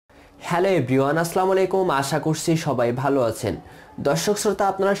Hello everyone, আসসালামু আলাইকুম। আশা করছি সবাই ভালো আছেন। দর্শক শ্রোতা,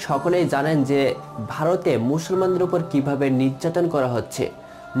 আপনারা সকলেই জানেন যে ভারতে মুসলমানদের উপর কিভাবে নির্যাতন করা হচ্ছে,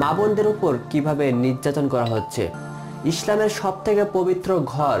 মা বোনদের উপর কিভাবে নির্যাতন করা হচ্ছে। ইসলামের সবথেকে পবিত্র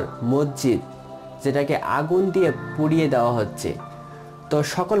ঘর মসজিদ, যেটাকে আগুন দিয়ে পুড়িয়ে দেওয়া হচ্ছে। তো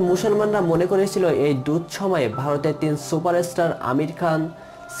সকল মুসলমানরা মনে করেছিল এই দুঃসময়ে ভারতের 3 সুপারস্টার আমির খান,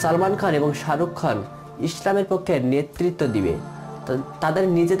 সালমান খান এবং শাহরুখ খান ইসলামের পক্ষে নেতৃত্ব দিবে। তাদের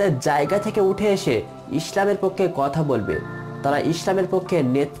নিজেদের জায়গা থেকে উঠে এসে ইসলামের পক্ষে কথা বলবে, তারা ইসলামের পক্ষে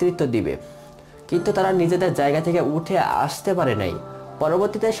নেতৃত্ব দিবে। কিন্তু তারা নিজেদের জায়গা থেকে উঠে আসতে পারে নাই।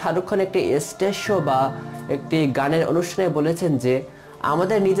 পরবর্তীতে শাহরুখ খান একটি স্টেজ শো বা একটি গানের অনুষ্ঠানে বলেছেন যে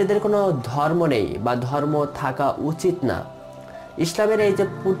আমাদের নিজেদের কোনো ধর্ম নেই বা ধর্ম থাকা উচিত না। ইসলামের এই যে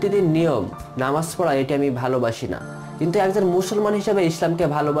প্রতিদিন নিয়ম নামাজ পড়া, এটি আমি ভালোবাসি না, কিন্তু একজন মুসলমান হিসেবে ইসলামকে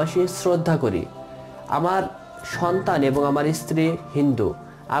ভালোবাসি, শ্রদ্ধা করি। আমার সন্তান এবং আমার স্ত্রী হিন্দু,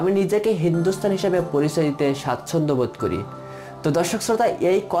 আমি নিজেকে হিন্দুস্তান হিসেবে পরিচয় দিতে স্বাচ্ছন্দ্য বোধ করি। তো দর্শক শ্রোতা,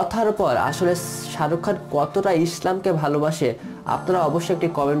 এই কথার পর আসলে শাহরুখ খান কতটা ইসলামকে ভালোবাসে আপনারা অবশ্যই একটি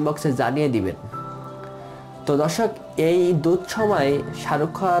কমেন্ট বক্সে জানিয়ে দিবেন। তো দর্শক, এই দুঃসময়ে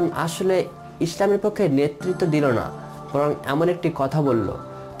শাহরুখ খান আসলে ইসলামের পক্ষে নেতৃত্ব দিল না, বরং এমন একটি কথা বলল।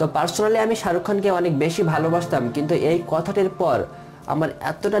 তো পার্সোনালি আমি শাহরুখ খানকে অনেক বেশি ভালোবাসতাম, কিন্তু এই কথাটির পর আমার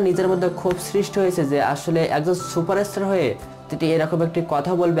এতটা নিজের মধ্যে ক্ষোভ সৃষ্টি হয়েছে যে আসলে একজন সুপারস্টার হয়ে যেটি এরকম একটি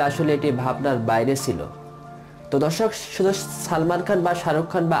কথা বলবে, আসলে এটি ভাবনার বাইরে ছিল। তো দর্শক, শুধু সালমান খান বা শাহরুখ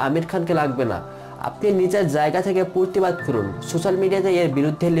খান বা আমির খানকে লাগবে না, আপনি নিজের জায়গা থেকে প্রতিবাদ করুন, সোশ্যাল মিডিয়াতে এর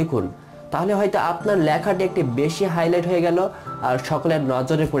বিরুদ্ধে লিখুন। তাহলে হয়তো আপনার লেখাটি একটি বেশি হাইলাইট হয়ে গেল আর সকলের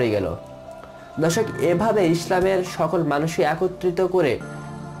নজরে পড়ে গেল। দর্শক, এভাবে ইসলামের সকল মানুষকে একত্রিত করে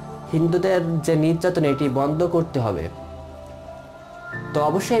হিন্দুদের যে নির্যাতন, এটি বন্ধ করতে হবে। তো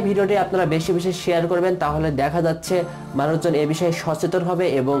অবশ্যই ভিডিওটি আপনারা বেশি বেশি শেয়ার করবেন, তাহলে দেখা যাচ্ছে মানুষজন এ বিষয়ে সচেতন হবে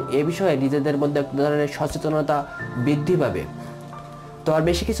এবং এ বিষয়ে নিজেদের মধ্যে এক ধরনের সচেতনতা বৃদ্ধি পাবে। তো আর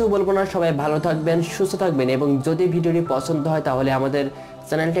বেশি কিছু বলবো না, সবাই ভালো থাকবেন, সুস্থ থাকবেন এবং যদি ভিডিওটি পছন্দ হয় তাহলে আমাদের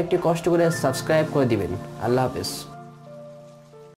চ্যানেলটি একটি কষ্ট করে সাবস্ক্রাইব করে দিবেন। আল্লাহ হাফেজ।